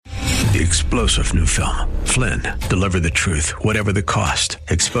the explosive new film, Flynn, deliver the truth, whatever the cost,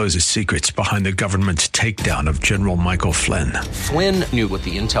 exposes secrets behind the government's takedown of General Michael Flynn. Flynn knew what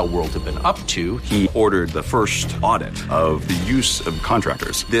the intel world had been up to. He ordered the first audit of the use of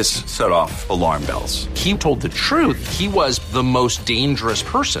contractors. This set off alarm bells. He told the truth. He was the most dangerous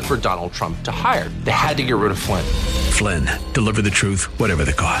person for Donald Trump to hire. They had to get rid of Flynn. Flynn, deliver the truth, whatever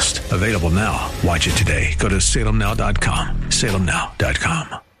the cost. Available now. Watch it today. Go to salemnow.com.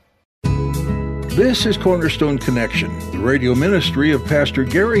 salemnow.com. This is Cornerstone Connection, the radio ministry of Pastor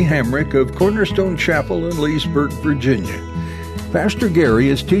Gary Hamrick of Cornerstone Chapel in Leesburg, Virginia. Pastor Gary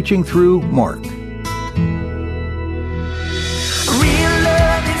is teaching through Mark. Real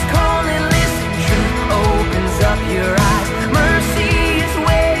love is calling, listen, truth opens up your eyes. Mercy is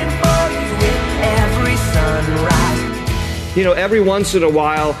waiting for you with every sunrise. You know, every once in a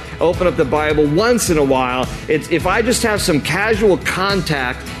while, open up the Bible, once in a while, if I just have some casual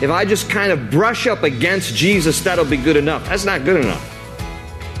contact, if I just kind of brush up against Jesus, that'll be good enough. That's not good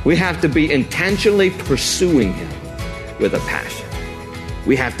enough. We have to be intentionally pursuing Him with a passion.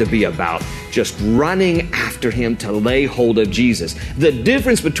 We have to be about just running after Him to lay hold of Jesus. The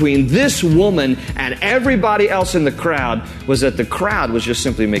difference between this woman and everybody else in the crowd was that the crowd was just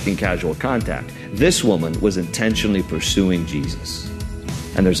simply making casual contact. This woman was intentionally pursuing Jesus.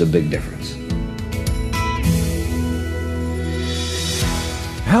 And there's a big difference.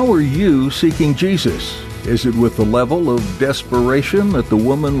 How are you seeking Jesus? Is it with the level of desperation that the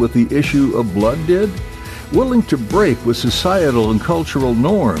woman with the issue of blood did? Willing to break with societal and cultural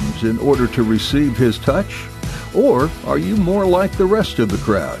norms in order to receive His touch? Or are you more like the rest of the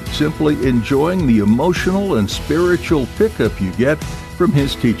crowd, simply enjoying the emotional and spiritual pickup you get from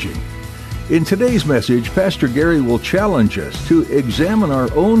His teaching? In today's message, Pastor Gary will challenge us to examine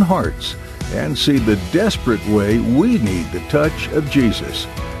our own hearts and see the desperate way we need the touch of Jesus.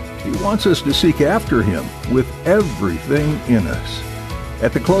 He wants us to seek after Him with everything in us.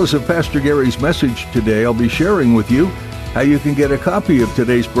 At the close of Pastor Gary's message today, I'll be sharing with you how you can get a copy of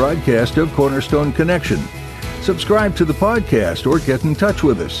today's broadcast of Cornerstone Connection. Subscribe to the podcast or get in touch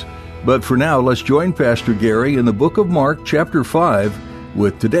with us. But for now, let's join Pastor Gary in the book of Mark, chapter 5,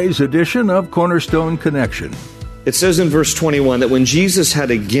 with today's edition of Cornerstone Connection. It says in verse 21 that when Jesus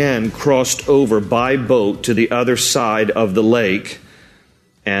had again crossed over by boat to the other side of the lake,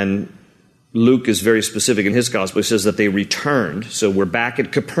 and Luke is very specific in his gospel. He says that they returned. So we're back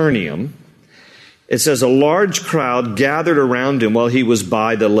at Capernaum. It says a large crowd gathered around him while he was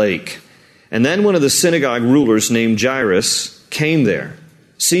by the lake. And then one of the synagogue rulers named Jairus came there.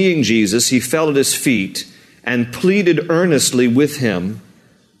 Seeing Jesus, he fell at his feet and pleaded earnestly with him,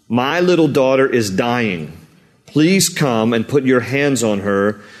 "My little daughter is dying. Please come and put your hands on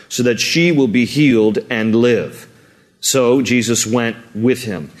her so that she will be healed and live." So Jesus went with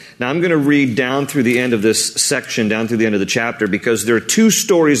him. Now I'm going to read down through the end of this section, down through the end of the chapter, because there are two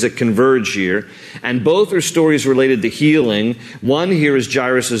stories that converge here, and both are stories related to healing. One here is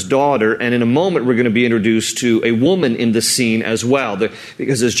Jairus' daughter, and in a moment we're going to be introduced to a woman in the scene as well.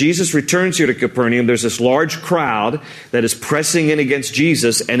 Because as Jesus returns here to Capernaum, there's this large crowd that is pressing in against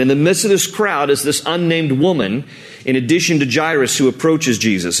Jesus, and in the midst of this crowd is this unnamed woman, in addition to Jairus, who approaches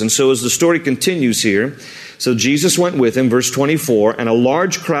Jesus. And so as the story continues here, so Jesus went with him, verse 24, and a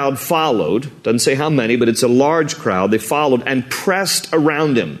large crowd followed. Doesn't say how many, but it's a large crowd. They followed and pressed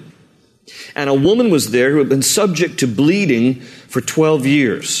around him. And a woman was there who had been subject to bleeding for 12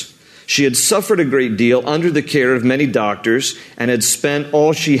 years. She had suffered a great deal under the care of many doctors and had spent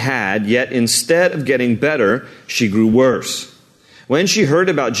all she had, yet instead of getting better, she grew worse. When she heard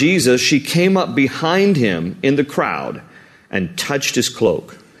about Jesus, she came up behind him in the crowd and touched his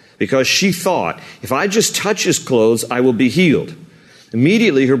cloak, because she thought, if I just touch his clothes, I will be healed.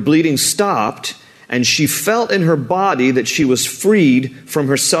 Immediately her bleeding stopped, and she felt in her body that she was freed from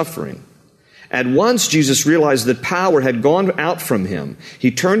her suffering. At once Jesus realized that power had gone out from him. He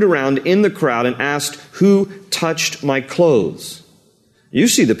turned around in the crowd and asked, "Who touched my clothes?" "You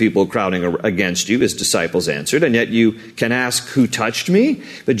see the people crowding against you," his disciples answered, "and yet you can ask, 'Who touched me?'"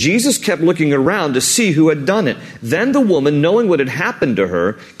 But Jesus kept looking around to see who had done it. Then the woman, knowing what had happened to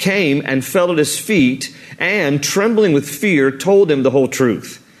her, came and fell at his feet and, trembling with fear, told him the whole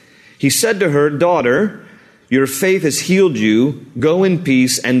truth. He said to her, "Daughter, your faith has healed you. Go in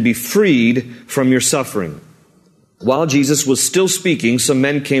peace and be freed from your suffering." While Jesus was still speaking, some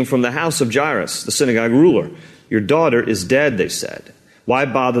men came from the house of Jairus, the synagogue ruler. "Your daughter is dead," they said. "Why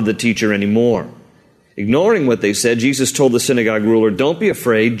bother the teacher anymore?" Ignoring what they said, Jesus told the synagogue ruler, "Don't be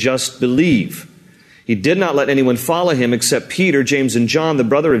afraid, just believe." He did not let anyone follow him except Peter, James, and John, the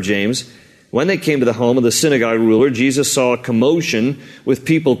brother of James. When they came to the home of the synagogue ruler, Jesus saw a commotion with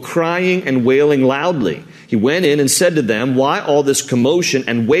people crying and wailing loudly. He went in and said to them, "Why all this commotion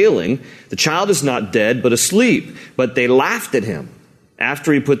and wailing? The child is not dead, but asleep." But they laughed at him.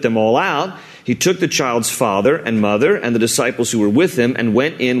 After he put them all out, he took the child's father and mother and the disciples who were with him and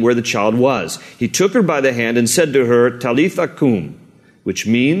went in where the child was. He took her by the hand and said to her, "Talitha cum," which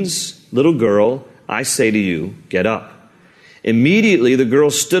means, "Little girl, I say to you, get up." Immediately the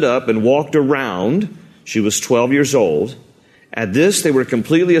girl stood up and walked around. She was 12 years old. At this they were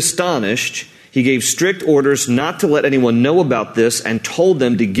completely astonished. He gave strict orders not to let anyone know about this and told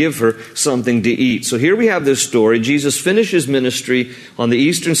them to give her something to eat. So here we have this story. Jesus finishes ministry on the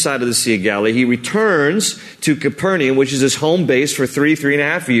eastern side of the Sea of Galilee. He returns to Capernaum, which is his home base for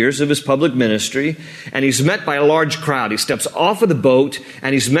 3.5 years of his public ministry. And he's met by a large crowd. He steps off of the boat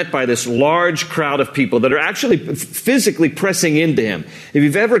and he's met by this large crowd of people that are actually physically pressing into him. If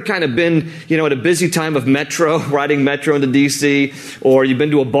you've ever kind of been, at a busy time of metro, riding metro into D.C., or you've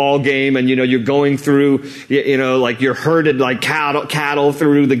been to a ball game and, you're going through, like you're herded like cattle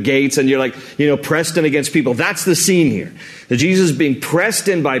through the gates and you're like, pressed in against people. That's the scene here. That Jesus is being pressed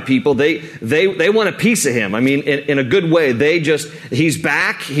in by people. They want a piece of him. I mean, in a good way. He's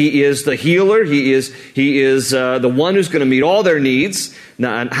back. He is the healer. He is the one who's going to meet all their needs.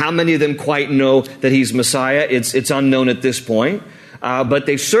 Now, how many of them quite know that he's Messiah? It's unknown at this point. But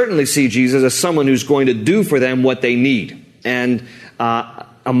they certainly see Jesus as someone who's going to do for them what they need. And,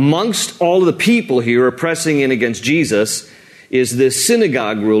 amongst all of the people here pressing in against Jesus is this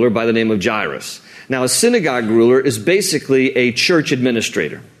synagogue ruler by the name of Jairus. Now, a synagogue ruler is basically a church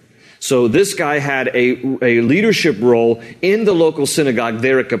administrator. So this guy had a leadership role in the local synagogue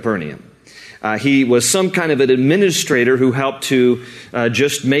there at Capernaum. He was some kind of an administrator who helped to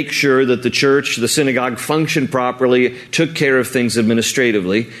just make sure that the church, the synagogue, functioned properly, took care of things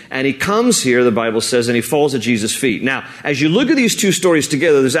administratively. And he comes here, the Bible says, and he falls at Jesus' feet. Now, as you look at these two stories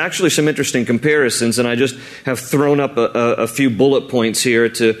together, there's actually some interesting comparisons, and I just have thrown up a few bullet points here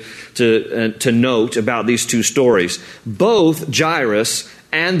to note about these two stories. Both Jairus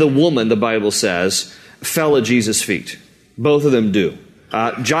and the woman, the Bible says, fell at Jesus' feet. Both of them do.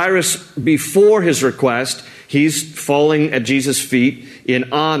 Jairus, before his request, he's falling at Jesus' feet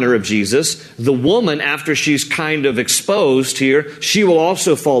in honor of Jesus. The woman, after she's kind of exposed here, she will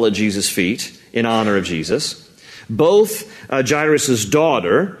also fall at Jesus' feet in honor of Jesus. Both Jairus'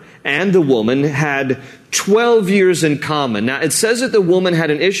 daughter and the woman had 12 years in common. Now, it says that the woman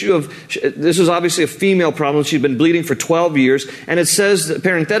had an issue of, this was obviously a female problem. She'd been bleeding for 12 years. And it says,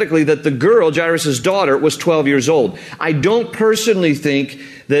 parenthetically, that the girl, Jairus' daughter, was 12 years old. I don't personally think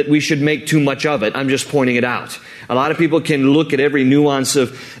that we should make too much of it. I'm just pointing it out. A lot of people can look at every nuance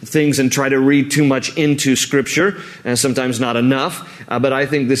of things and try to read too much into Scripture, and sometimes not enough. But I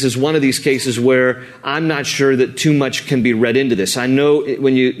think this is one of these cases where I'm not sure that too much can be read into this. I know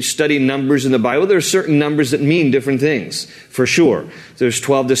when you study numbers in the Bible, there are certain numbers that mean different things, for sure. There's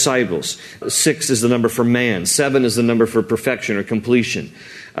 12 disciples. 6 is the number for man. 7 is the number for perfection or completion.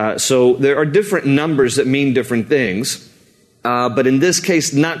 So there are different numbers that mean different things. But in this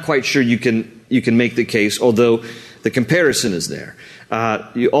case, not quite sure you can make the case, although the comparison is there.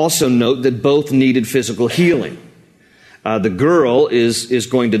 You also note that both needed physical healing. The girl is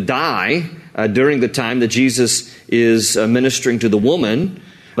going to die during the time that Jesus is ministering to the woman.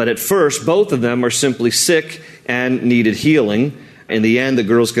 But at first, both of them are simply sick and needed healing. In the end, the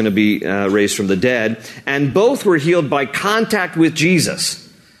girl's going to be raised from the dead. And both were healed by contact with Jesus.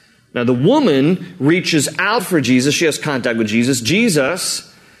 Now, the woman reaches out for Jesus. She has contact with Jesus.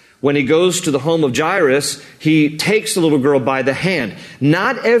 Jesus, when he goes to the home of Jairus, he takes the little girl by the hand.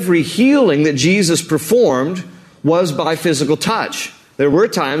 Not every healing that Jesus performed was by physical touch. There were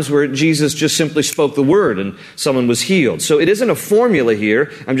times where Jesus just simply spoke the word and someone was healed. So it isn't a formula here.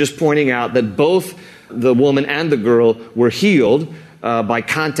 I'm just pointing out that both the woman and the girl were healed by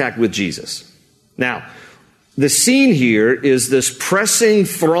contact with Jesus. Now, the scene here is this pressing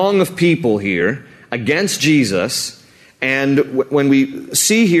throng of people here against Jesus. And when we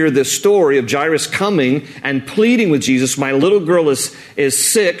see here this story of Jairus coming and pleading with Jesus, my little girl is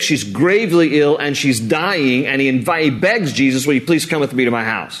sick, she's gravely ill, and she's dying, and he begs Jesus, will you please come with me to my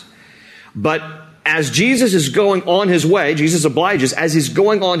house? But as Jesus is going on his way, Jesus obliges, as he's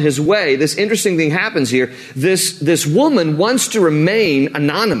going on his way, this interesting thing happens here. This woman wants to remain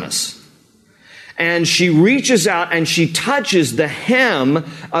anonymous. And she reaches out and she touches the hem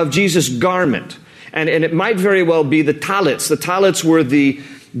of Jesus' garment. And it might very well be the talits. The talits were the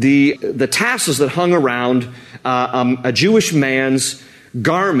tassels that hung around a Jewish man's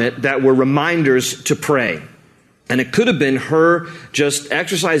garment that were reminders to pray. And it could have been her just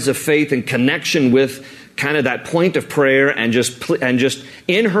exercise of faith and connection with kind of that point of prayer and just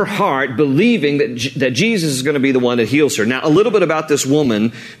in her heart believing that Jesus is going to be the one that heals her. Now, a little bit about this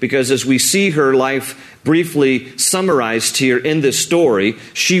woman, because as we see her life briefly summarized here in this story,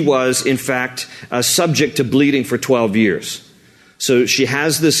 she was, in fact, subject to bleeding for 12 years. So she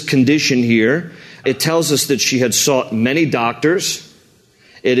has this condition here. It tells us that she had sought many doctors.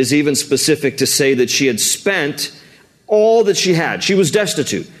 It is even specific to say that she had spent all that she had. She was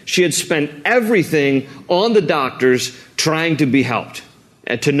destitute. She had spent everything on the doctors trying to be helped,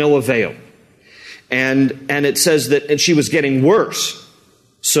 and to no avail. And it says that she was getting worse.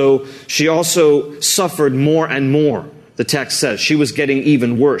 So she also suffered more and more. The text says she was getting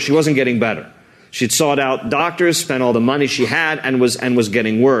even worse. She wasn't getting better. She'd sought out doctors, spent all the money she had, and was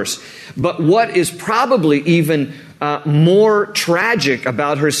getting worse. But what is probably even more tragic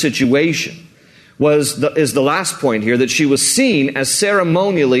about her situation is the last point here, that she was seen as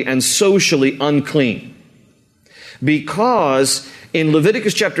ceremonially and socially unclean. Because in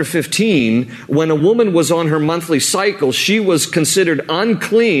Leviticus chapter 15, when a woman was on her monthly cycle, she was considered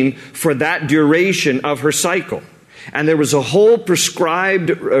unclean for that duration of her cycle. And there was a whole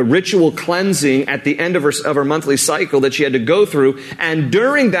prescribed ritual cleansing at the end of her monthly cycle that she had to go through. And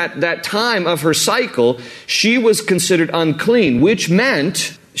during that time of her cycle, she was considered unclean, which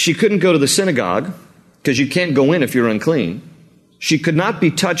meant she couldn't go to the synagogue, because you can't go in if you're unclean. She could not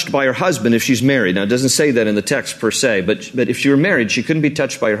be touched by her husband if she's married. Now, it doesn't say that in the text per se, but if she were married, she couldn't be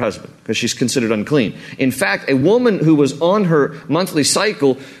touched by her husband because she's considered unclean. In fact, a woman who was on her monthly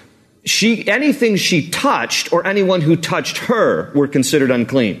cycle, anything she touched or anyone who touched her were considered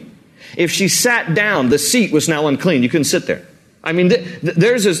unclean. If she sat down, the seat was now unclean. You couldn't sit there. I mean,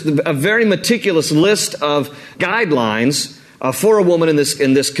 there's a very meticulous list of guidelines for a woman in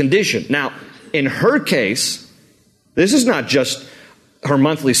this condition. Now, in her case, this is not just her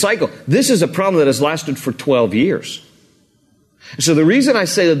monthly cycle. This is a problem that has lasted for 12 years. So the reason I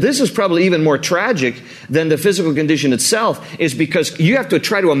say that this is probably even more tragic than the physical condition itself is because you have to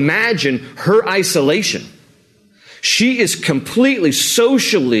try to imagine her isolation. She is completely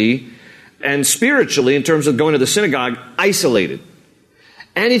socially and spiritually, in terms of going to the synagogue, isolated.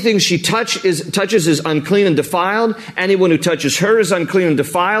 Anything she touches is unclean and defiled. Anyone who touches her is unclean and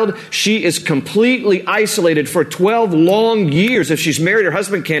defiled. She is completely isolated for 12 long years. If she's married, her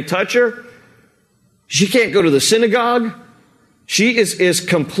husband can't touch her. She can't go to the synagogue. She is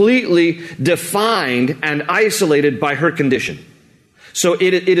completely defined and isolated by her condition. So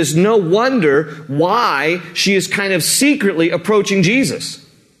it is no wonder why she is kind of secretly approaching Jesus.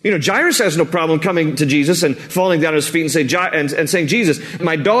 You know, Jairus has no problem coming to Jesus and falling down at his feet and saying, Jesus,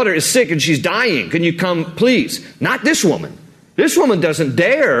 my daughter is sick and she's dying. Can you come, please? Not this woman. This woman doesn't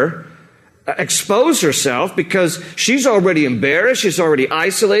dare expose herself because she's already embarrassed. She's already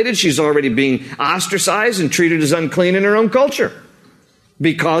isolated. She's already being ostracized and treated as unclean in her own culture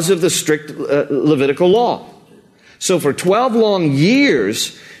because of the strict Levitical law. So for 12 long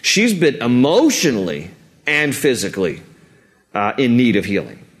years, she's been emotionally and physically in need of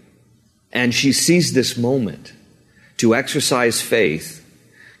healing. And she sees this moment to exercise faith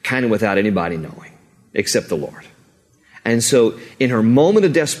kind of without anybody knowing, except the Lord. And so in her moment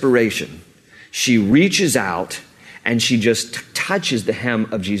of desperation, she reaches out and she just touches the hem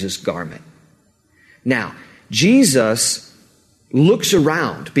of Jesus' garment. Now, Jesus looks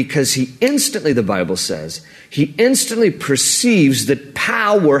around because he instantly, the Bible says, he instantly perceives that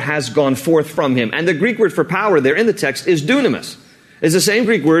power has gone forth from him. And the Greek word for power there in the text is dunamis. It's the same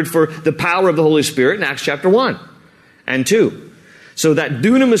Greek word for the power of the Holy Spirit in Acts chapter 1 and 2. So that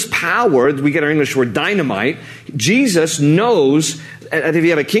dunamis power, we get our English word dynamite, Jesus knows, and if you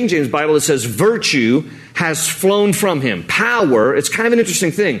have a King James Bible, it says virtue has flown from him. Power, it's kind of an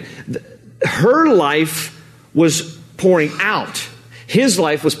interesting thing. Her life was pouring out. His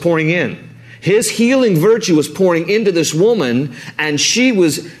life was pouring in. His healing virtue was pouring into this woman, and she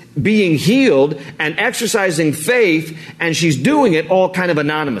was being healed and exercising faith, and she's doing it all kind of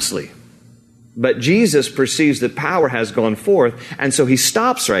anonymously. But Jesus perceives that power has gone forth, and so he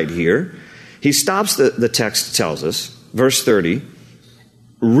stops right here. He stops, the text tells us, verse 30,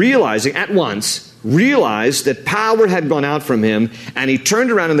 realized that power had gone out from him, and he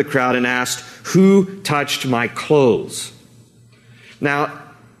turned around in the crowd and asked, "Who touched my clothes?" Now,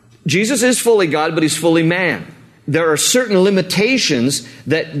 Jesus is fully God, but he's fully man. There are certain limitations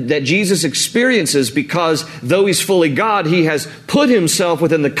that Jesus experiences because though he's fully God, he has put himself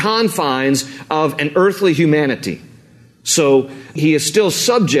within the confines of an earthly humanity. So he is still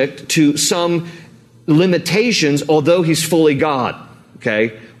subject to some limitations, although he's fully God.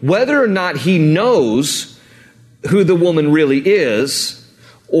 Okay? Whether or not he knows who the woman really is,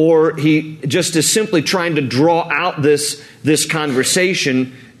 or he just is simply trying to draw out this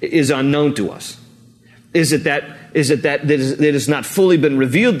conversation is unknown to us. Is it that it has not fully been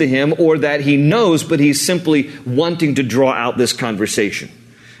revealed to him, or that he knows, but he's simply wanting to draw out this conversation?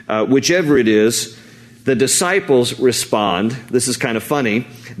 Whichever it is, the disciples respond. This is kind of funny.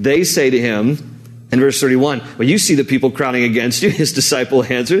 They say to him, in verse 31, well, you see the people crowding against you. His disciple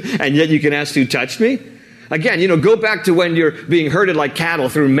answered, and yet you can ask who touched me? Again, go back to when you're being herded like cattle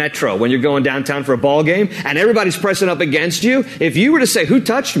through Metro, when you're going downtown for a ball game, and everybody's pressing up against you. If you were to say, who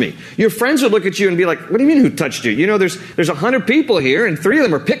touched me? Your friends would look at you and be like, what do you mean, who touched you? There's 100 people here, and 3 of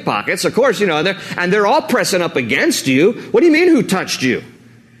them are pickpockets, of course, and they're all pressing up against you. What do you mean, who touched you?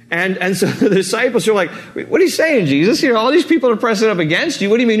 And so the disciples are like, what are you saying, Jesus? All these people are pressing up against you.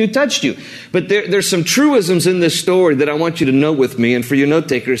 What do you mean, who touched you? But there's some truisms in this story that I want you to note with me. And for you note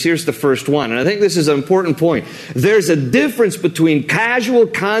takers, here's the first one. And I think this is an important point. There's a difference between casual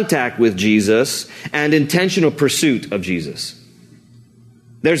contact with Jesus and intentional pursuit of Jesus.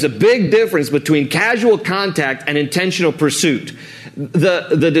 There's a big difference between casual contact and intentional pursuit.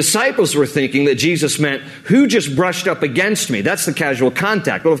 The disciples were thinking that Jesus meant, who just brushed up against me? That's the casual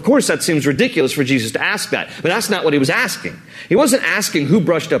contact. Well, of course, that seems ridiculous for Jesus to ask that. But that's not what he was asking. He wasn't asking who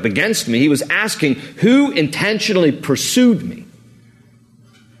brushed up against me. He was asking who intentionally pursued me.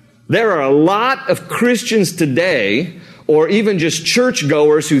 There are a lot of Christians today, or even just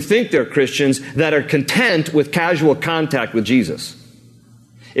churchgoers who think they're Christians, that are content with casual contact with Jesus.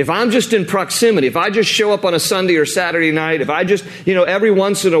 If I'm just in proximity, if I just show up on a Sunday or Saturday night, if I just, every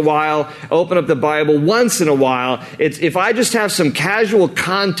once in a while, open up the Bible once in a while, if I just have some casual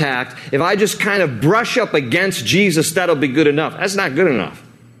contact, if I just kind of brush up against Jesus, that'll be good enough. That's not good enough.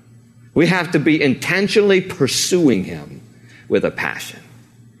 We have to be intentionally pursuing him with a passion.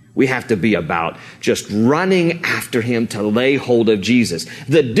 We have to be about just running after him to lay hold of Jesus.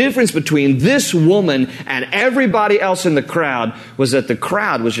 The difference between this woman and everybody else in the crowd was that the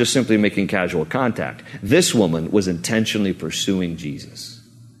crowd was just simply making casual contact. This woman was intentionally pursuing Jesus.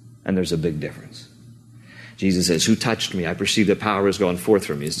 And there's a big difference. Jesus says, who touched me? I perceive that power is going forth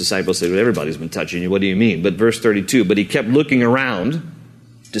from me. His disciples said, well, everybody's been touching you. What do you mean? But verse 32, but he kept looking around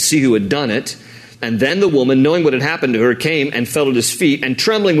to see who had done it. And then the woman, knowing what had happened to her, came and fell at his feet and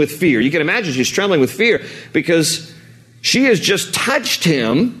trembling with fear. You can imagine she's trembling with fear because she has just touched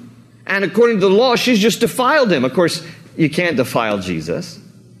him. And according to the law, she's just defiled him. Of course, you can't defile Jesus.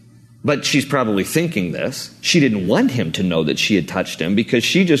 But she's probably thinking this. She didn't want him to know that she had touched him because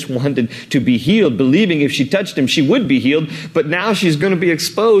she just wanted to be healed, believing if she touched him, she would be healed. But now she's going to be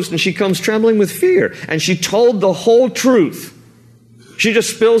exposed, and she comes trembling with fear. And she told the whole truth. She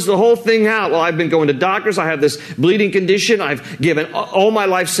just spills the whole thing out. Well, I've been going to doctors. I have this bleeding condition. I've given all my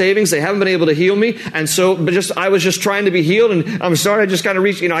life savings. They haven't been able to heal me. And so I was just trying to be healed. And I'm sorry, I just kind of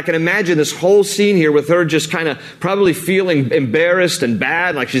reached, I can imagine this whole scene here with her just kind of probably feeling embarrassed and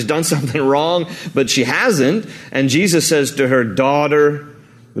bad, like she's done something wrong, but she hasn't. And Jesus says to her, daughter,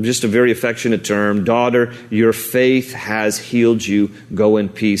 just a very affectionate term, daughter, your faith has healed you. Go in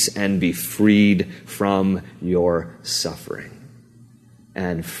peace and be freed from your suffering.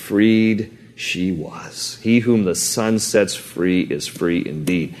 And freed she was. He whom the Son sets free is free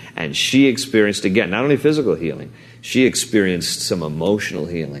indeed. And she experienced, again, not only physical healing, she experienced some emotional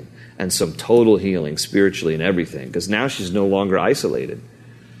healing and some total healing spiritually and everything. Because now she's no longer isolated.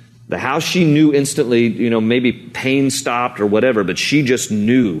 The house she knew instantly, maybe pain stopped or whatever, but she just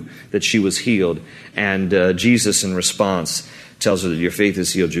knew that she was healed. And Jesus, in response, tells her that your faith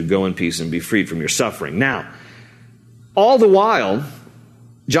has healed you. Go in peace and be freed from your suffering. Now, all the while,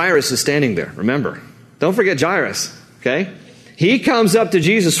 Jairus is standing there, remember. Don't forget Jairus, okay? He comes up to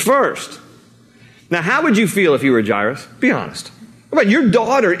Jesus first. Now, how would you feel if you were Jairus? Be honest. But your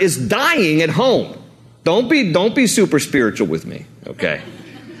daughter is dying at home. Don't be super spiritual with me, okay?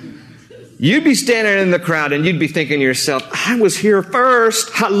 You'd be standing in the crowd and you'd be thinking to yourself, I was here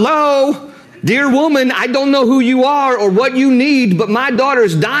first. Hello? Dear woman, I don't know who you are or what you need, but my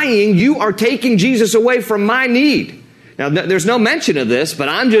daughter's dying. You are taking Jesus away from my need. Now, there's no mention of this, but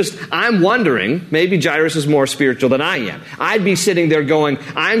I'm wondering, maybe Jairus is more spiritual than I am. I'd be sitting there going,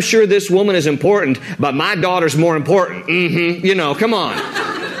 I'm sure this woman is important, but my daughter's more important. Come on.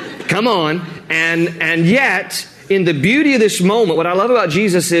 Come on. And yet, in the beauty of this moment, what I love about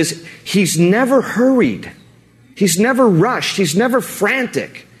Jesus is he's never hurried. He's never rushed. He's never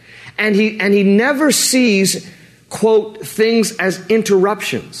frantic. And he never sees, quote, things as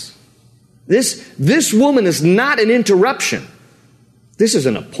interruptions. This woman is not an interruption. This is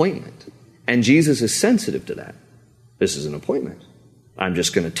an appointment. And Jesus is sensitive to that. This is an appointment. I'm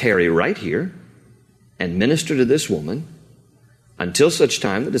just going to tarry right here and minister to this woman until such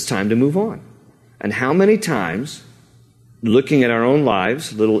time that it's time to move on. And how many times, looking at our own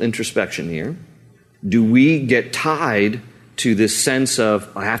lives, a little introspection here, do we get tied to this sense of,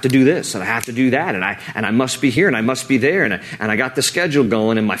 I have to do this, and I have to do that, and I must be here, and I must be there, and I got the schedule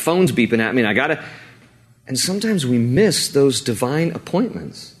going, and my phone's beeping at me, and I got to... And sometimes we miss those divine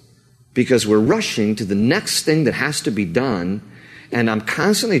appointments because we're rushing to the next thing that has to be done. And I'm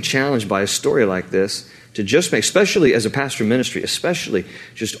constantly challenged by a story like this to just make, especially as a pastor ministry, especially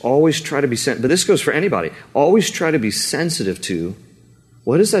just always try to be sensitive. But this goes for anybody. Always try to be sensitive to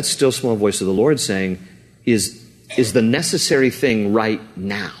what is that still small voice of the Lord saying is the necessary thing right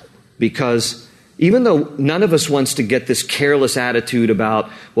now. Because even though none of us wants to get this careless attitude about,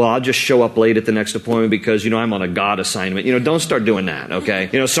 well, I'll just show up late at the next appointment because, I'm on a God assignment. Don't start doing that,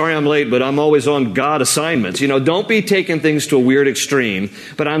 okay? Sorry I'm late, but I'm always on God assignments. Don't be taking things to a weird extreme.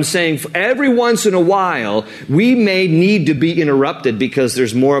 But I'm saying every once in a while, we may need to be interrupted because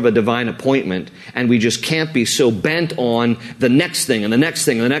there's more of a divine appointment, and we just can't be so bent on the next thing and the next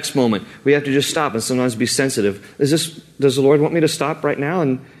thing and the next moment. We have to just stop and sometimes be sensitive. Does the Lord want me to stop right now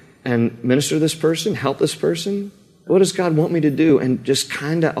and minister to this person, help this person? What does God want me to do? And just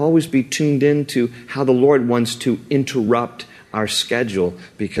kind of always be tuned into how the Lord wants to interrupt our schedule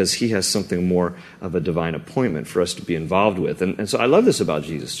because he has something more of a divine appointment for us to be involved with. And so I love this about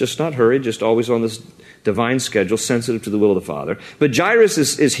Jesus. Just not hurried, just always on this divine schedule, sensitive to the will of the Father. But Jairus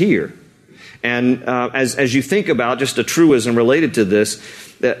is here. And as you think about just a truism related to this,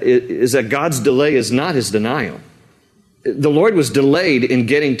 is that God's delay is not his denial. The Lord was delayed in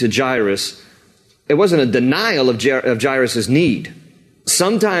getting to Jairus. It wasn't a denial of Jairus' need.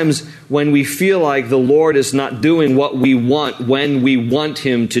 Sometimes when we feel like the Lord is not doing what we want when we want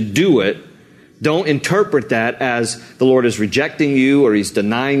him to do it, don't interpret that as the Lord is rejecting you or he's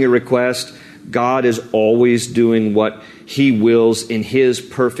denying your request. God is always doing what he wills in his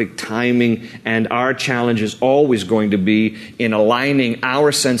perfect timing, and our challenge is always going to be in aligning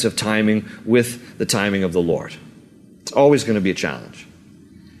our sense of timing with the timing of the Lord. It's always going to be a challenge.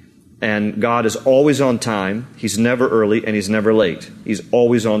 And God is always on time. He's never early and he's never late. He's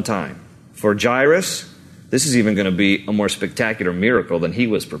always on time. For Jairus, this is even going to be a more spectacular miracle than he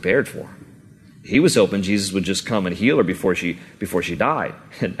was prepared for. He was hoping Jesus would just come and heal her before she died.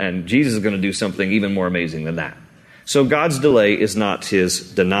 And Jesus is going to do something even more amazing than that. So God's delay is not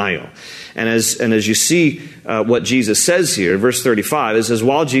his denial. And as you see what Jesus says here, verse 35, it says,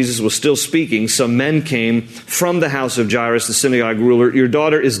 while Jesus was still speaking, some men came from the house of Jairus, the synagogue ruler. Your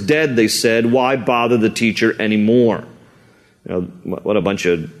daughter is dead, they said. Why bother the teacher anymore? What a bunch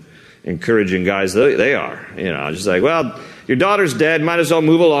of encouraging guys they are. Just like, well, your daughter's dead, might as well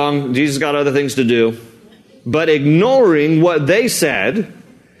move along. Jesus got other things to do. But ignoring what they said,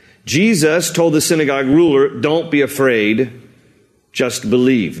 Jesus told the synagogue ruler, don't be afraid, just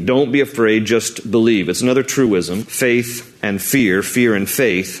believe. Don't be afraid, just believe. It's another truism. Faith and fear and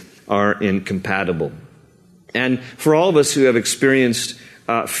faith are incompatible. And for all of us who have experienced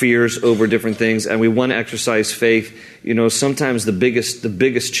fears over different things and we want to exercise faith, sometimes the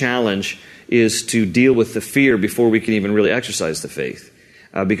biggest challenge is to deal with the fear before we can even really exercise the faith,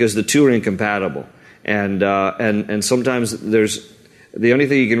 because the two are incompatible. And sometimes the only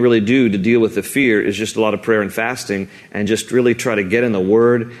thing you can really do to deal with the fear is just a lot of prayer and fasting, and just really try to get in the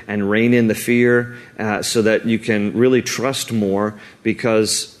Word and rein in the fear so that you can really trust more,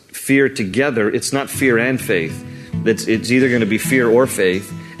 because fear together, it's not fear and faith. It's either going to be fear or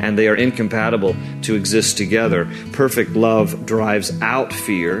faith, and they are incompatible to exist together. Perfect love drives out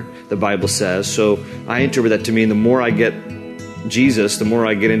fear, the Bible says. So I interpret that to mean the more I get Jesus, the more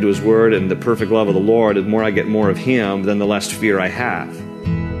I get into his word and the perfect love of the Lord, the more I get more of him, then the less fear I have. Open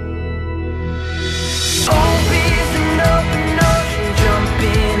ocean, jump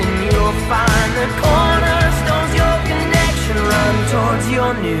in and you'll find the cornerstone's your connection. Run towards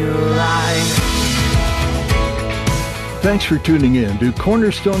your new life. Thanks for tuning in to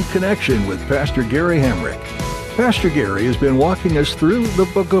Cornerstone Connection with Pastor Gary Hamrick. Pastor Gary has been walking us through the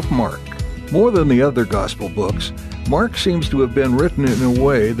book of Mark. More than the other gospel books, Mark seems to have been written in a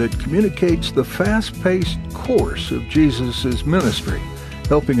way that communicates the fast-paced course of Jesus' ministry,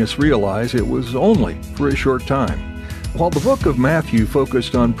 helping us realize it was only for a short time. While the book of Matthew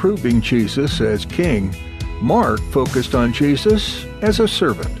focused on proving Jesus as king, Mark focused on Jesus as a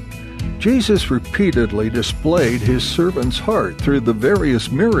servant. Jesus repeatedly displayed his servant's heart through the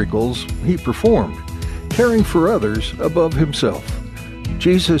various miracles he performed, caring for others above himself.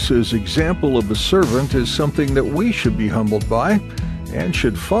 Jesus' example of a servant is something that we should be humbled by and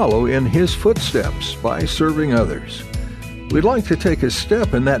should follow in his footsteps by serving others. We'd like to take a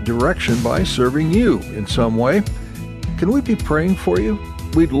step in that direction by serving you in some way. Can we be praying for you?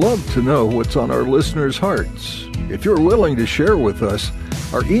 We'd love to know what's on our listeners' hearts. If you're willing to share with us,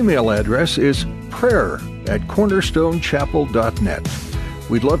 our email address is prayer@cornerstonechapel.net.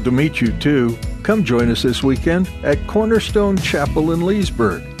 We'd love to meet you too. Come join us this weekend at Cornerstone Chapel in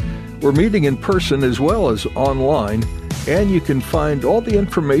Leesburg. We're meeting in person as well as online, and you can find all the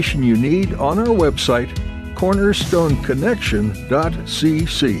information you need on our website,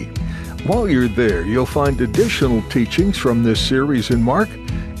 cornerstoneconnection.cc. While you're there, you'll find additional teachings from this series in Mark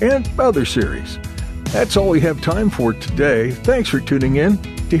and other series. That's all we have time for today. Thanks for tuning in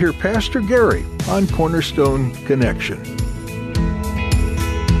to hear Pastor Gary on Cornerstone Connection.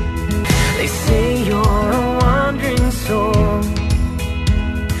 They say you're a wandering soul,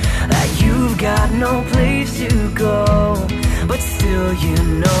 that you've got no place to go, but still you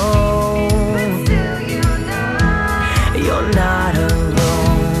know